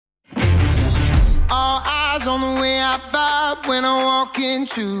All eyes on the way I vibe when I walk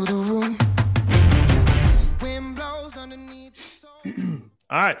into the room. Wind blows underneath the soul.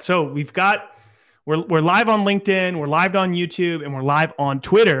 All right, so we're live on LinkedIn, we're live on YouTube, and we're live on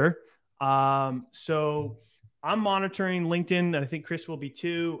Twitter. So I'm monitoring LinkedIn, and I think Chris will be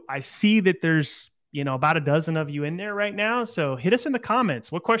too. I see that there's about a dozen of you in there right now. So hit us in the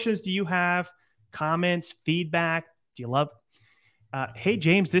comments. What questions do you have? Comments, feedback? Do you love? Hey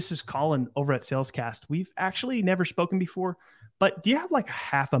James, this is Colin over at Salescast. We've actually never spoken before, but do you have like a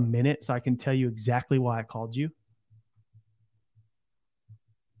half a minute so I can tell you exactly why I called you?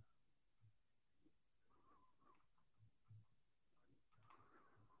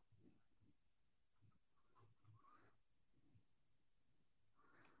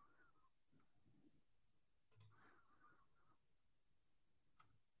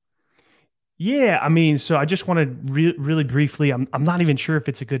 Yeah, I mean, so I just want to really briefly, I'm not even sure if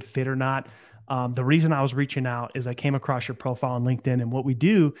it's a good fit or not. The reason I was reaching out is I came across your profile on LinkedIn, and what we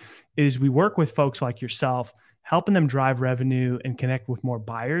do is we work with folks like yourself, helping them drive revenue and connect with more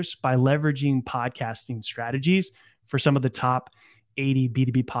buyers by leveraging podcasting strategies for some of the top 80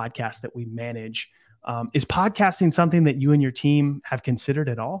 B2B podcasts that we manage. Is podcasting something that you and your team have considered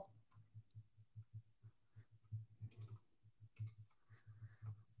at all?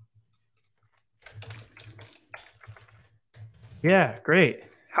 Yeah, great.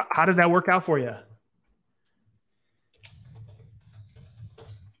 How did that work out for you?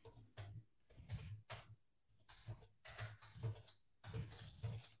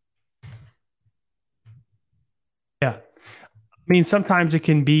 Yeah. I mean, sometimes it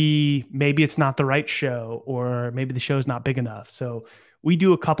can be maybe it's not the right show, or maybe the show's not big enough. So we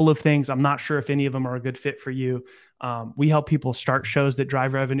do a couple of things. I'm not sure if any of them are a good fit for you. We help people start shows that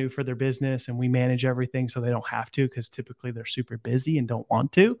drive revenue for their business, and we manage everything so they don't have to, because typically they're super busy and don't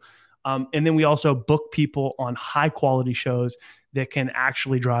want to. And then we also book people on high quality shows that can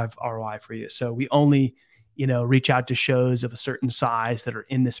actually drive ROI for you. So we only reach out to shows of a certain size that are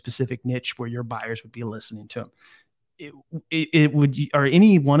in the specific niche where your buyers would be listening to them. It would, are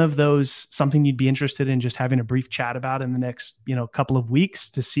any one of those something you'd be interested in just having a brief chat about in the next couple of weeks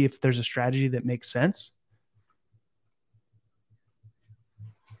to see if there's a strategy that makes sense?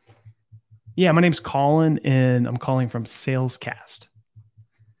 Yeah, my name's Colin, and I'm calling from Salescast.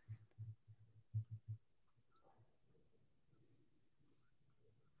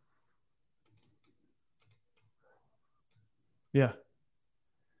 Yeah,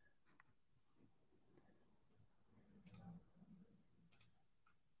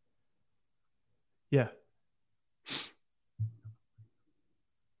 yeah,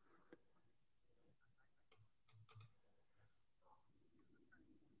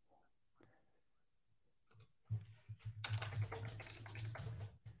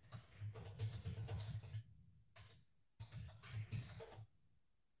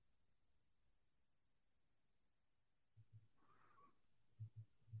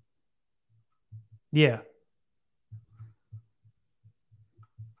 yeah,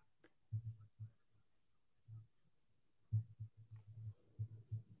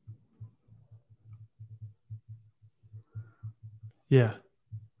 yeah.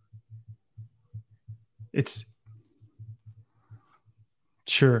 It's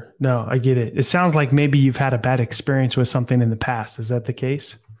sure. No, I get it. It sounds like maybe you've had a bad experience with something in the past. Is that the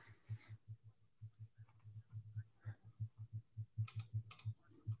case?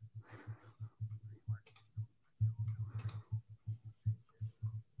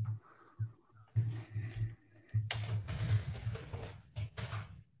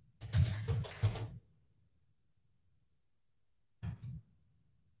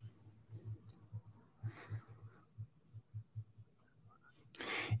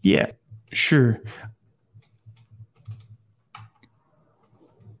 Yeah, sure.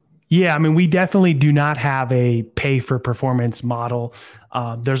 Yeah, I mean, we definitely do not have a pay for performance model.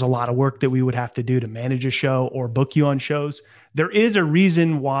 There's a lot of work that we would have to do to manage a show or book you on shows. There is a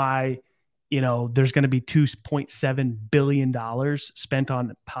reason why, there's going to be $2.7 billion spent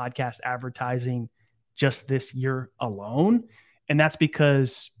on podcast advertising just this year alone. And that's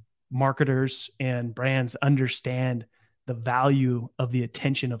because marketers and brands understand the value of the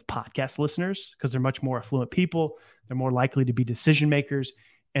attention of podcast listeners, because they're much more affluent people. They're more likely to be decision makers,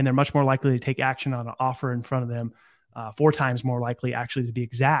 and they're much more likely to take action on an offer in front of them, 4 times more likely, actually, to be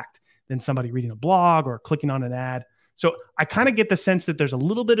exact, than somebody reading a blog or clicking on an ad. So I kind of get the sense that there's a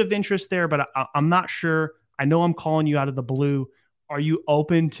little bit of interest there, but I'm not sure. I know I'm calling you out of the blue. Are you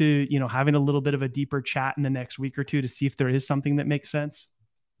open to having a little bit of a deeper chat in the next week or two to see if there is something that makes sense?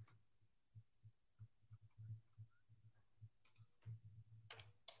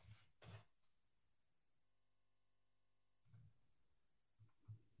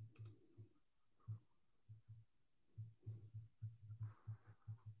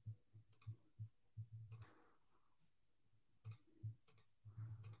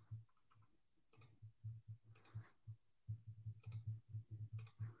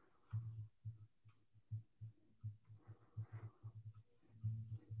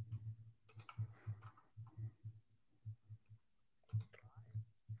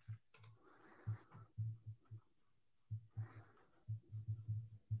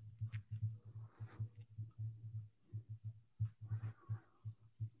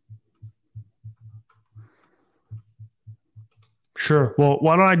 sure. Well,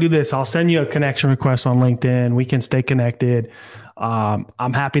 why don't I do this? I'll send you a connection request on LinkedIn. We can stay connected.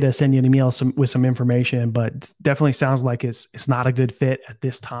 I'm happy to send you an email with some information, but it definitely sounds like it's not a good fit at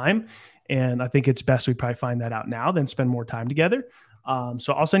this time. And I think it's best we probably find that out now than spend more time together.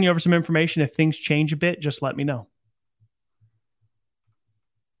 So I'll send you over some information. If things change a bit, just let me know.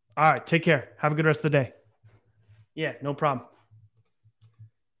 All right. Take care. Have a good rest of the day. Yeah, no problem.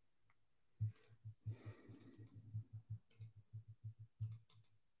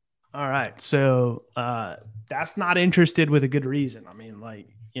 All right. So that's not interested with a good reason. I mean, like,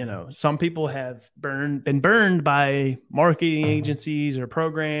 some people have been burned by marketing agencies or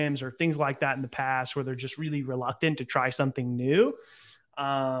programs or things like that in the past where they're just really reluctant to try something new.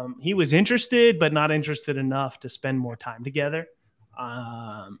 He was interested, but not interested enough to spend more time together.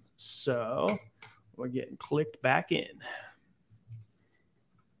 So we're getting clicked back in.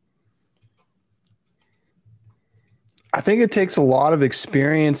 I think it takes a lot of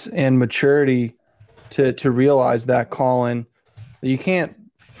experience and maturity to realize that, Colin. You can't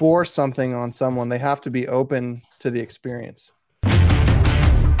force something on someone. They have to be open to the experience.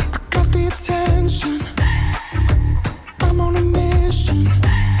 I got the attention. I'm on a mission.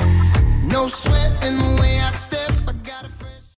 No sweat in the way I